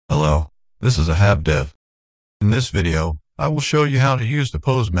Hello, this is a HabDev. In this video, I will show you how to use the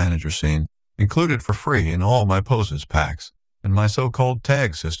Pose Manager scene, included for free in all my poses packs, and my so-called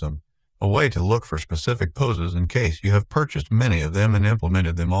tag system, a way to look for specific poses in case you have purchased many of them and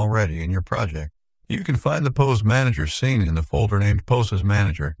implemented them already in your project. You can find the Pose Manager scene in the folder named Poses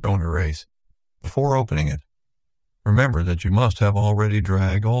Manager. Don't erase before opening it. Remember that you must have already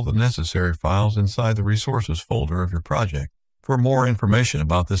dragged all the necessary files inside the resources folder of your project. For more information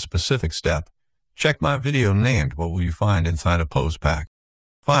about this specific step, check my video named What Will You Find Inside a Pose Pack.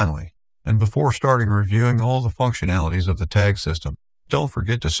 Finally, and before starting reviewing all the functionalities of the tag system, don't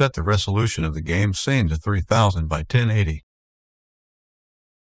forget to set the resolution of the game scene to 3000 by 1080.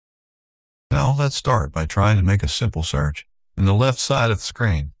 Now let's start by trying to make a simple search. In the left side of the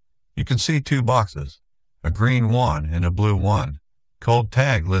screen, you can see two boxes, a green one and a blue one, called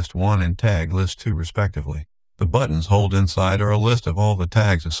Tag List 1 and Tag List 2 respectively. The buttons hold inside are a list of all the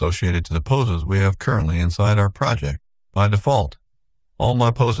tags associated to the poses we have currently inside our project. By default, all my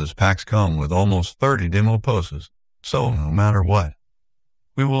poses packs come with almost 30 demo poses, so no matter what,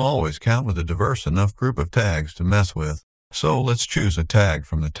 we will always count with a diverse enough group of tags to mess with. So let's choose a tag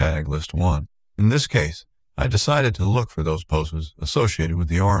from the Tag List 1. In this case, I decided to look for those poses associated with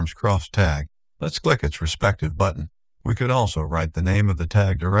the arms crossed tag. Let's click its respective button. We could also write the name of the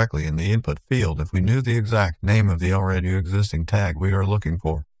tag directly in the input field if we knew the exact name of the already existing tag we are looking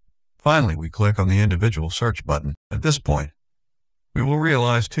for. Finally, we click on the individual search button. At this point, we will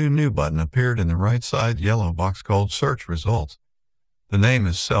realize two new buttons appeared in the right side yellow box called Search Results. The name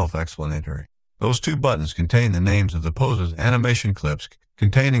is self-explanatory. Those two buttons contain the names of the poses animation clips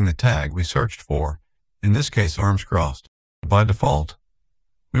containing the tag we searched for, in this case arms crossed. By default,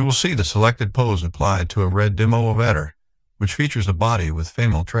 we will see the selected pose applied to a red demo of Eder, which features a body with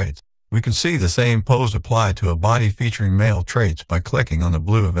female traits. We can see the same pose applied to a body featuring male traits by clicking on the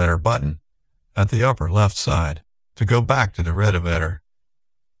blue of Eder button at the upper left side. To go back to the red of Eder,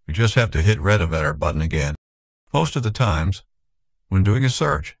 we just have to hit red of Eder button again. Most of the times, when doing a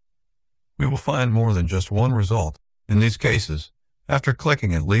search, we will find more than just one result. In these cases, after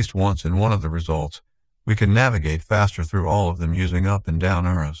clicking at least once in one of the results, we can navigate faster through all of them using up and down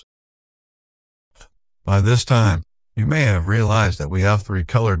arrows. By this time, you may have realized that we have three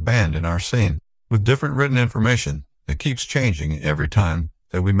colored bands in our scene, with different written information that keeps changing every time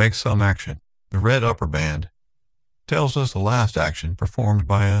that we make some action. The red upper band tells us the last action performed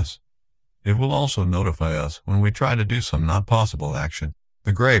by us. It will also notify us when we try to do some not possible action.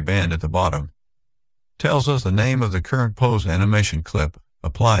 The gray band at the bottom tells us the name of the current pose animation clip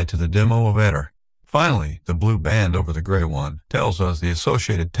applied to the demo of Eder. Finally, the blue band over the gray one tells us the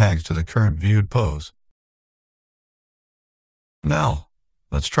associated tags to the current viewed pose. Now,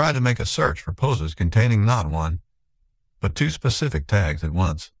 let's try to make a search for poses containing not one, but two specific tags at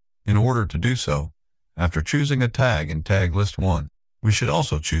once. In order to do so, after choosing a tag in Tag List 1, we should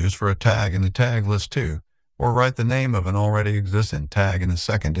also choose for a tag in the Tag List 2, or write the name of an already existing tag in the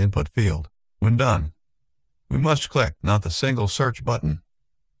second input field. When done, we must click not the single search button,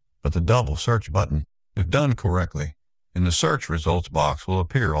 but the double search button. If done correctly, in the search results box will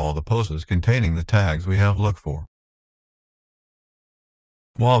appear all the poses containing the tags we have looked for.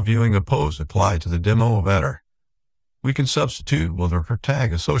 While viewing a pose applied to the demo of Eder, we can substitute with or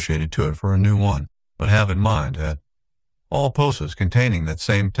tag associated to it for a new one, but have in mind that all poses containing that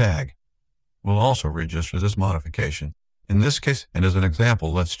same tag will also register this modification. In this case, and as an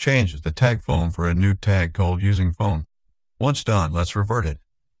example, let's change the tag phone for a new tag called using phone. Once done, let's revert it.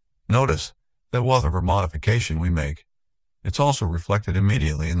 Notice that whatever modification we make, it's also reflected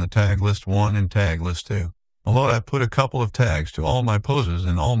immediately in the Tag List 1 and Tag List 2. Although I put a couple of tags to all my poses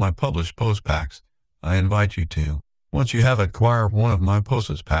in all my published pose packs, I invite you to, once you have acquired one of my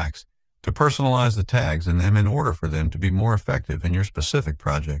poses packs, to personalize the tags in them in order for them to be more effective in your specific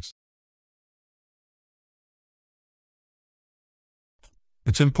projects.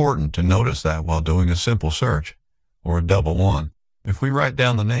 It's important to notice that while doing a simple search, or a double one, if we write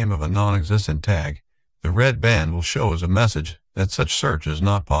down the name of a non-existent tag, the red band will show as a message that such search is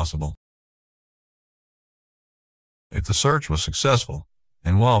not possible. If the search was successful,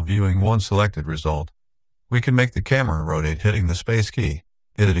 and while viewing one selected result, we can make the camera rotate hitting the space key.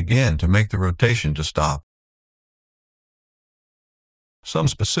 Hit it again to make the rotation to stop. Some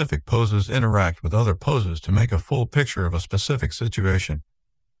specific poses interact with other poses to make a full picture of a specific situation.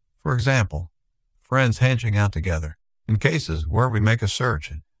 For example, friends hanging out together. In cases where we make a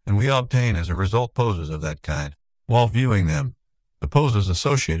search and we obtain as a result poses of that kind, while viewing them, the poses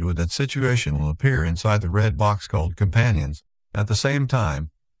associated with that situation will appear inside the red box called Companions. At the same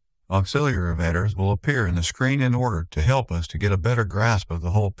time, Auxiliary headers will appear in the screen in order to help us to get a better grasp of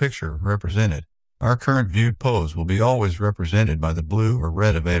the whole picture represented. Our current viewed pose will be always represented by the blue or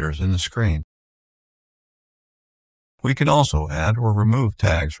red headers in the screen. We can also add or remove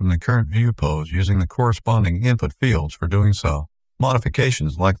tags from the current view pose using the corresponding input fields for doing so.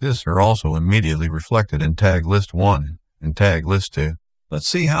 Modifications like this are also immediately reflected in tag list 1 and tag list 2. Let's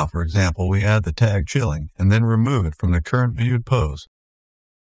see how, for example, we add the tag chilling and then remove it from the current viewed pose.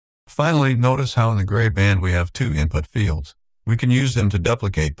 Finally, notice how in the gray band we have two input fields. We can use them to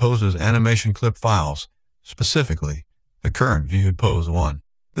duplicate poses animation clip files, specifically the current viewed pose 1.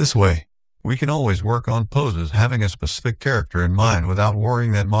 This way, we can always work on poses having a specific character in mind without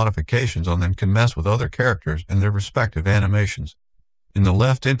worrying that modifications on them can mess with other characters and their respective animations. In the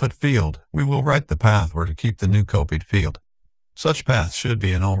left input field, we will write the path where to keep the new copied field. Such path should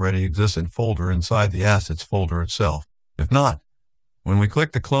be an already existent folder inside the assets folder itself. If not, when we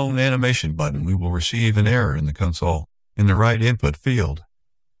click the clone animation button, we will receive an error in the console. In the right input field,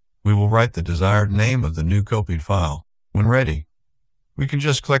 we will write the desired name of the new copied file. When ready, we can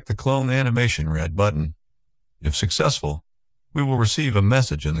just click the clone animation red button. If successful, we will receive a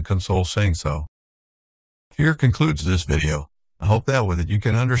message in the console saying so. Here concludes this video. I hope that with it you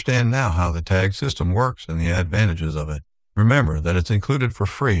can understand now how the tag system works and the advantages of it. Remember that it's included for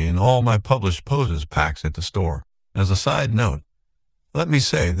free in all my published poses packs at the store. As a side note, let me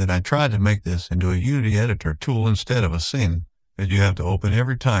say that I tried to make this into a Unity editor tool instead of a scene that you have to open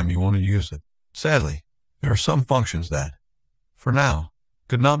every time you want to use it. Sadly, there are some functions that, for now,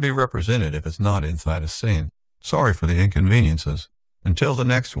 could not be represented if it's not inside a scene. Sorry for the inconveniences. Until the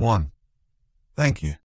next one. Thank you.